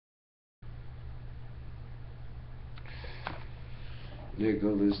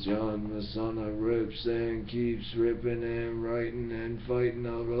Nicholas John Messana rips and keeps ripping and writing and fighting.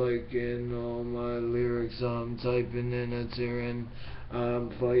 I'm liking all my lyrics. I'm typing and a tearing.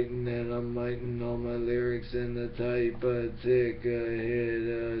 I'm fighting and I'm writing all my lyrics in the type. Tick, hit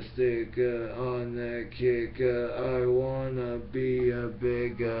a stick on that kick. I wanna be a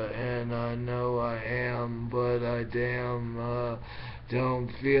big and I know I am, but I damn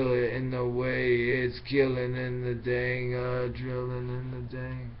don't feel it in the way it's killing in the dang, drilling in the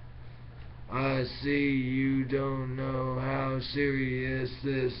dang. I see you don't know how serious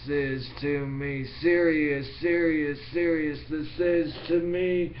this is to me. Serious, serious, serious this is to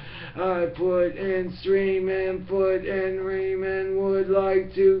me. I put in stream and put in ream and would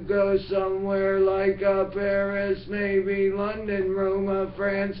like to go somewhere like Paris, maybe London, Roma,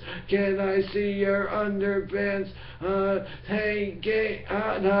 France. Can I see your underpants? Hey, gay,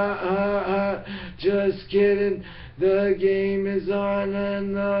 just kidding. The game is on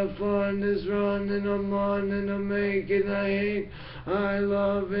and the fun is running. I'm on and I'm making a hate. I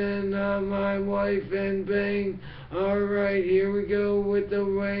love and my wife and bang. Alright, here we go with the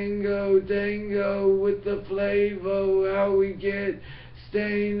Rango Dango with the Flavo. How we get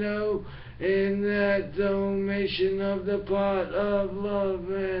Stano in that donation of the pot of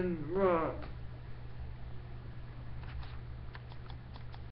love and rock.